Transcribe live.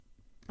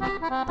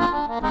Good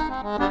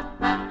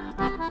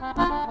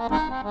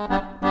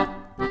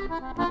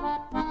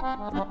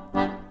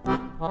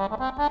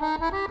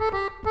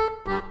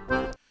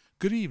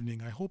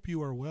evening. I hope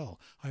you are well.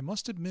 I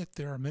must admit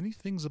there are many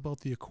things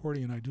about the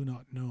accordion I do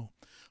not know.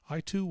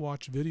 I too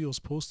watch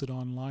videos posted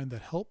online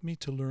that help me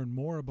to learn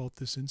more about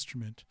this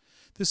instrument.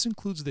 This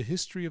includes the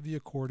history of the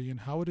accordion,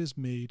 how it is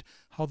made,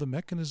 how the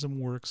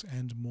mechanism works,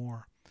 and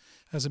more.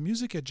 As a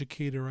music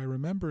educator, I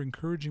remember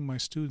encouraging my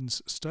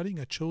students studying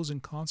a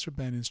chosen concert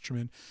band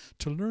instrument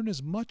to learn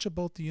as much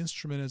about the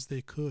instrument as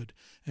they could,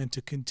 and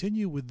to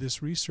continue with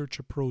this research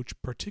approach,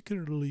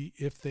 particularly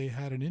if they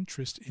had an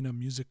interest in a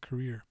music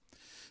career.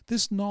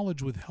 This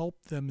knowledge would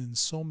help them in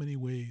so many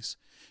ways.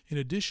 In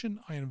addition,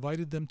 I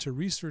invited them to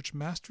research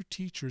master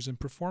teachers and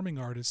performing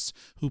artists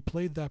who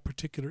played that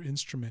particular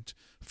instrument.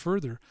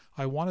 Further,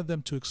 I wanted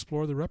them to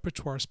explore the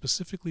repertoire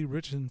specifically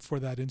written for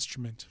that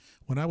instrument.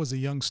 When I was a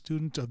young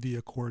student of the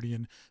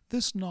accordion,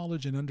 this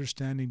knowledge and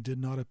understanding did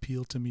not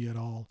appeal to me at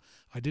all.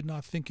 I did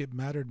not think it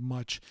mattered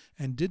much,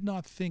 and did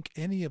not think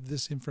any of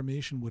this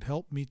information would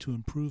help me to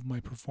improve my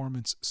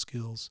performance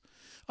skills.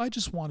 I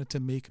just wanted to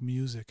make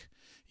music.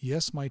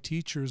 Yes, my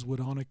teachers would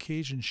on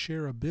occasion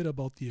share a bit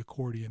about the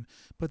accordion,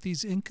 but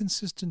these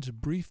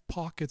inconsistent, brief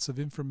pockets of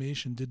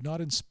information did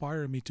not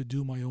inspire me to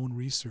do my own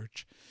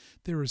research.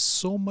 There is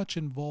so much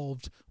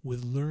involved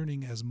with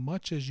learning as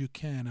much as you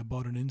can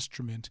about an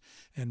instrument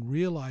and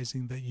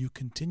realizing that you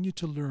continue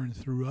to learn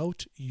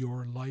throughout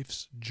your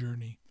life's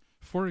journey.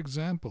 For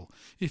example,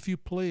 if you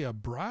play a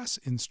brass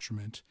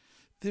instrument,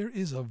 there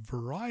is a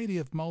variety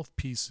of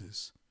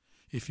mouthpieces.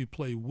 If you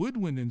play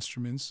woodwind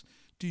instruments,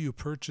 do you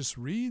purchase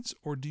reeds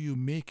or do you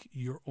make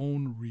your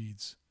own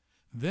reeds?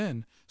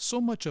 Then,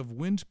 so much of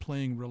wind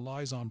playing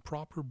relies on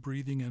proper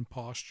breathing and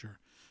posture.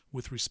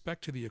 With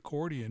respect to the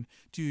accordion,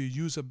 do you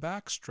use a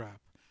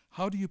backstrap?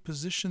 How do you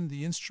position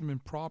the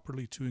instrument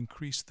properly to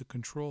increase the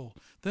control?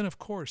 Then, of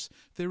course,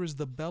 there is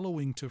the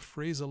bellowing to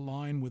phrase a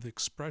line with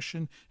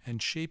expression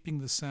and shaping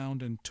the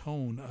sound and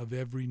tone of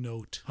every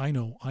note. I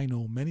know,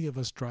 many of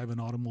us drive an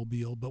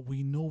automobile, but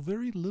we know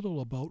very little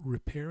about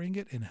repairing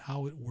it and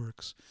how it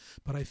works.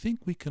 But I think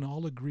we can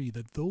all agree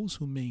that those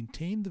who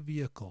maintain the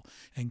vehicle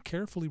and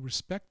carefully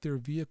respect their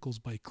vehicles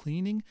by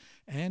cleaning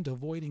and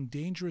avoiding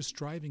dangerous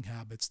driving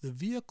habits, the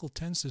vehicle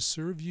tends to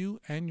serve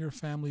you and your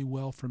family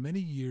well for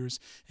many years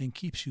and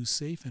keeps you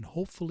safe and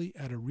hopefully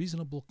at a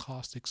reasonable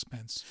cost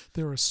expense.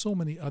 There are so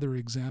many other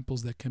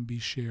examples that can be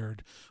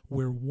shared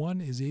where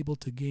one is able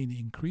to gain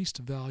increased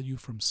value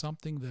from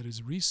something that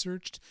is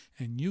researched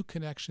and new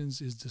connections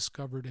is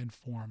discovered and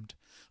formed.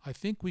 I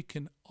think we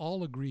can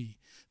all agree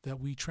that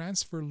we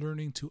transfer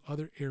learning to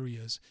other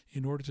areas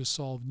in order to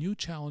solve new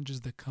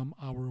challenges that come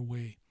our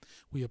way.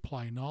 We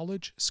apply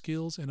knowledge,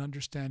 skills, and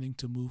understanding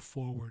to move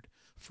forward.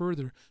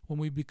 Further, when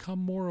we become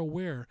more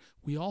aware,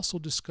 we also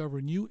discover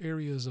new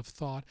areas of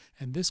thought,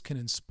 and this can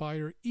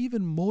inspire,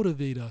 even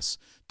motivate us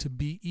to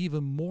be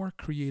even more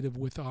creative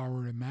with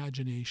our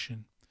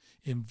imagination.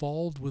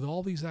 Involved with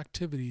all these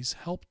activities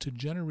help to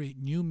generate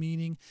new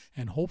meaning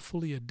and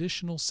hopefully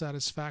additional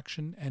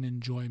satisfaction and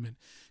enjoyment,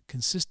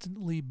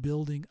 consistently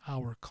building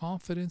our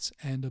confidence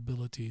and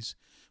abilities.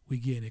 We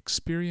gain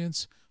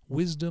experience,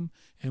 wisdom,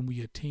 and we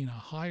attain a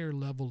higher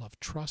level of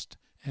trust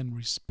and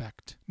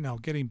respect. Now,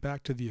 getting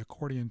back to the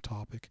accordion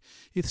topic,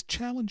 it's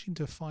challenging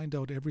to find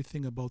out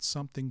everything about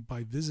something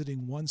by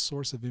visiting one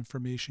source of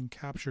information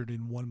captured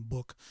in one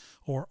book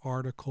or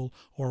article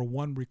or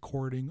one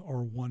recording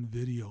or one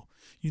video.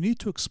 You need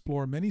to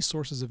explore many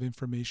sources of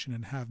information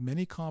and have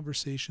many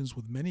conversations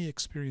with many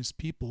experienced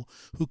people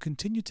who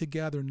continue to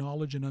gather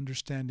knowledge and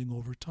understanding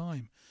over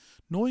time.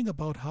 Knowing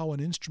about how an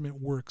instrument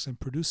works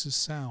and produces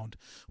sound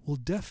will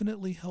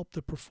definitely help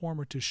the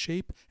performer to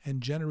shape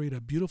and generate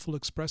a beautiful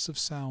expressive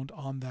sound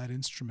on that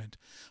instrument,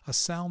 a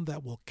sound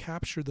that will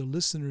capture the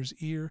listener's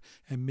ear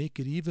and make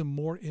it even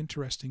more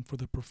interesting for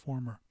the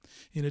performer.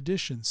 In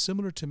addition,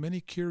 similar to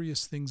many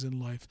curious things in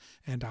life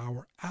and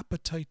our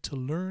appetite to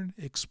learn,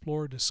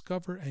 explore,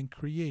 discover, and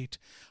create,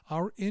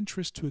 our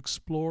interest to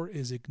explore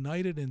is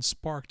ignited and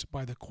sparked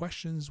by the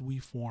questions we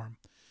form.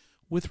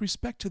 With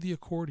respect to the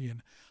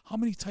accordion, how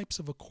many types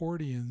of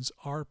accordions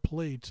are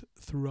played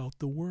throughout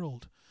the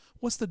world?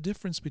 What's the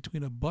difference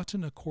between a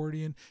button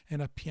accordion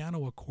and a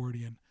piano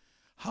accordion?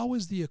 How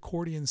is the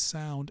accordion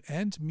sound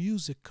and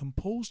music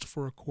composed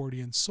for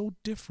accordion so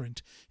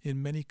different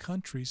in many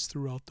countries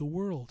throughout the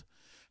world?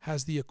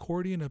 Has the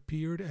accordion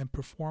appeared and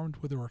performed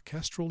with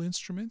orchestral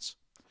instruments?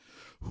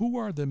 Who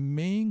are the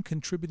main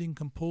contributing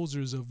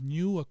composers of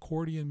new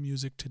accordion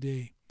music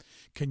today?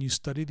 Can you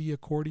study the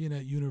accordion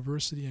at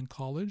university and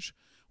college?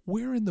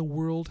 Where in the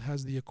world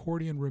has the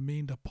accordion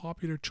remained a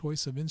popular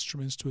choice of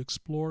instruments to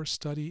explore,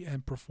 study,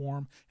 and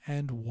perform,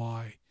 and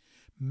why?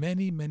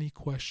 Many, many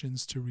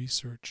questions to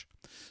research.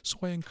 So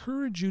I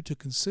encourage you to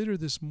consider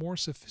this more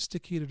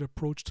sophisticated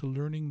approach to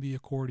learning the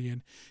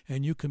accordion,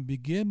 and you can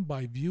begin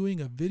by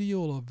viewing a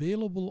video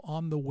available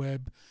on the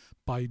web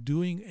by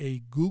doing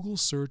a Google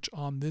search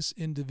on this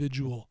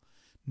individual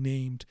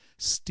named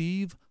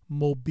Steve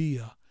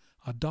Mobia.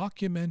 a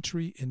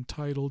documentary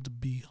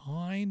entitled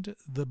Behind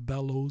the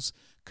Bellows,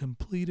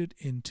 completed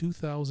in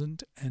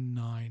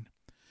 2009.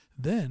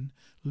 Then,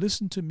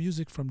 listen to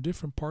music from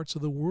different parts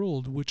of the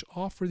world which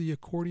offer the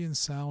accordion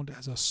sound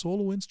as a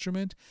solo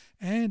instrument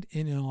and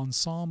in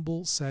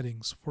ensemble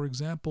settings, for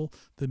example,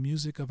 the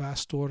music of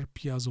Astor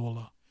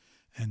Piazzolla.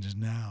 And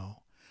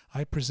now,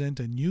 I present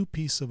a new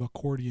piece of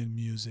accordion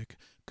music,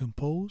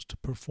 composed,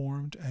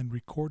 performed, and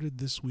recorded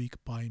this week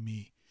by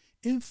me,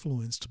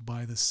 influenced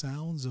by the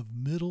sounds of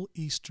Middle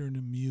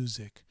Eastern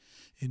music,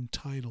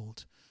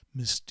 entitled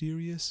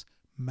Mysterious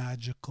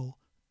Magical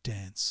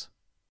Dance.